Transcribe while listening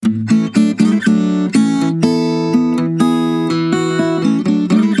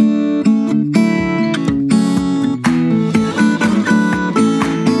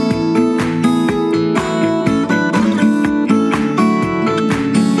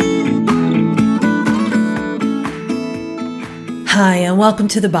Hi, and welcome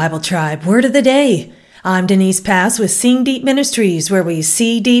to the Bible Tribe Word of the Day. I'm Denise Pass with Seeing Deep Ministries, where we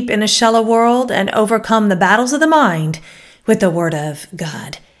see deep in a shallow world and overcome the battles of the mind with the Word of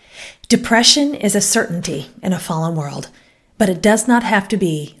God. Depression is a certainty in a fallen world, but it does not have to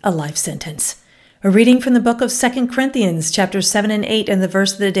be a life sentence. A reading from the book of 2 Corinthians, chapters 7 and 8, and the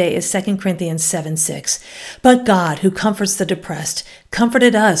verse of the day is 2 Corinthians 7:6. But God, who comforts the depressed,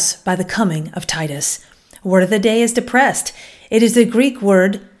 comforted us by the coming of Titus. Word of the day is depressed. It is the Greek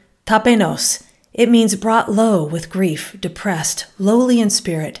word tap-i-nos. It means brought low with grief, depressed, lowly in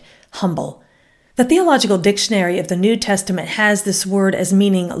spirit, humble. The Theological Dictionary of the New Testament has this word as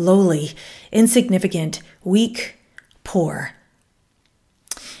meaning lowly, insignificant, weak, poor.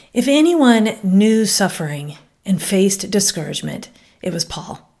 If anyone knew suffering and faced discouragement, it was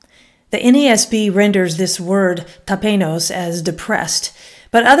Paul. The NASB renders this word tap-i-nos as depressed,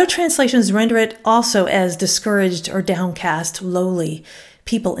 but other translations render it also as discouraged or downcast, lowly,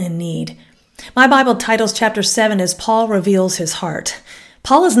 people in need. My Bible titles chapter 7 as Paul reveals his heart.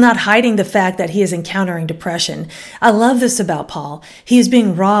 Paul is not hiding the fact that he is encountering depression. I love this about Paul. He is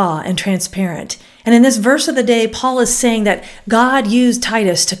being raw and transparent. And in this verse of the day, Paul is saying that God used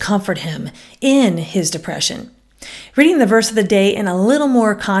Titus to comfort him in his depression. Reading the verse of the day in a little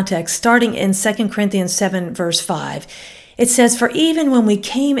more context, starting in 2 Corinthians 7, verse 5, it says, "For even when we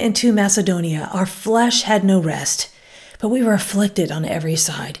came into Macedonia, our flesh had no rest, but we were afflicted on every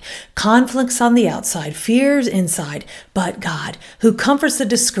side, conflicts on the outside, fears inside. But God, who comforts the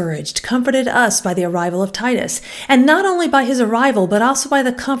discouraged, comforted us by the arrival of Titus, and not only by his arrival, but also by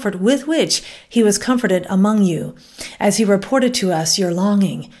the comfort with which he was comforted among you, as he reported to us your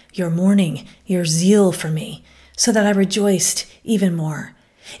longing, your mourning, your zeal for me, so that I rejoiced even more."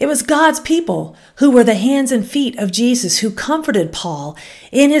 It was God's people who were the hands and feet of Jesus who comforted Paul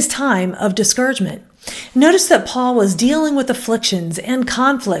in his time of discouragement. Notice that Paul was dealing with afflictions and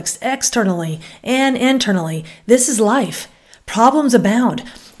conflicts externally and internally. This is life. Problems abound.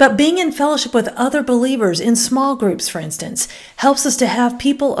 But being in fellowship with other believers in small groups, for instance, helps us to have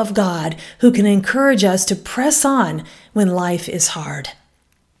people of God who can encourage us to press on when life is hard.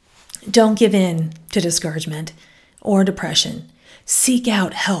 Don't give in to discouragement or depression. Seek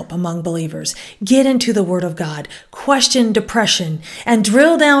out help among believers. Get into the Word of God. Question depression and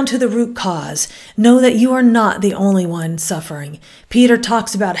drill down to the root cause. Know that you are not the only one suffering. Peter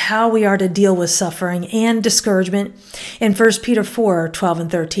talks about how we are to deal with suffering and discouragement. In 1 Peter 4, 12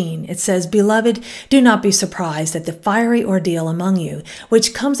 and 13, it says, "Beloved, do not be surprised at the fiery ordeal among you,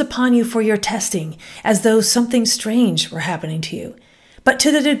 which comes upon you for your testing, as though something strange were happening to you. But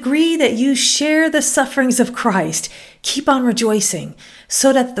to the degree that you share the sufferings of Christ, keep on rejoicing,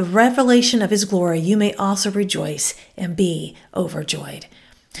 so that the revelation of his glory you may also rejoice and be overjoyed."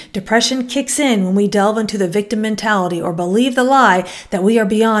 Depression kicks in when we delve into the victim mentality or believe the lie that we are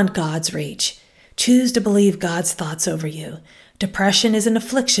beyond God's reach. Choose to believe God's thoughts over you. Depression is an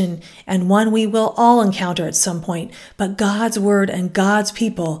affliction and one we will all encounter at some point, but God's word and God's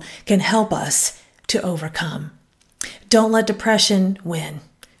people can help us to overcome. Don't let depression win.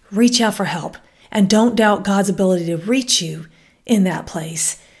 Reach out for help, and don't doubt God's ability to reach you in that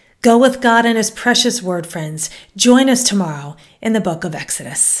place. Go with God and his precious word, friends. Join us tomorrow in the book of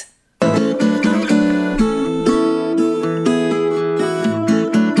Exodus.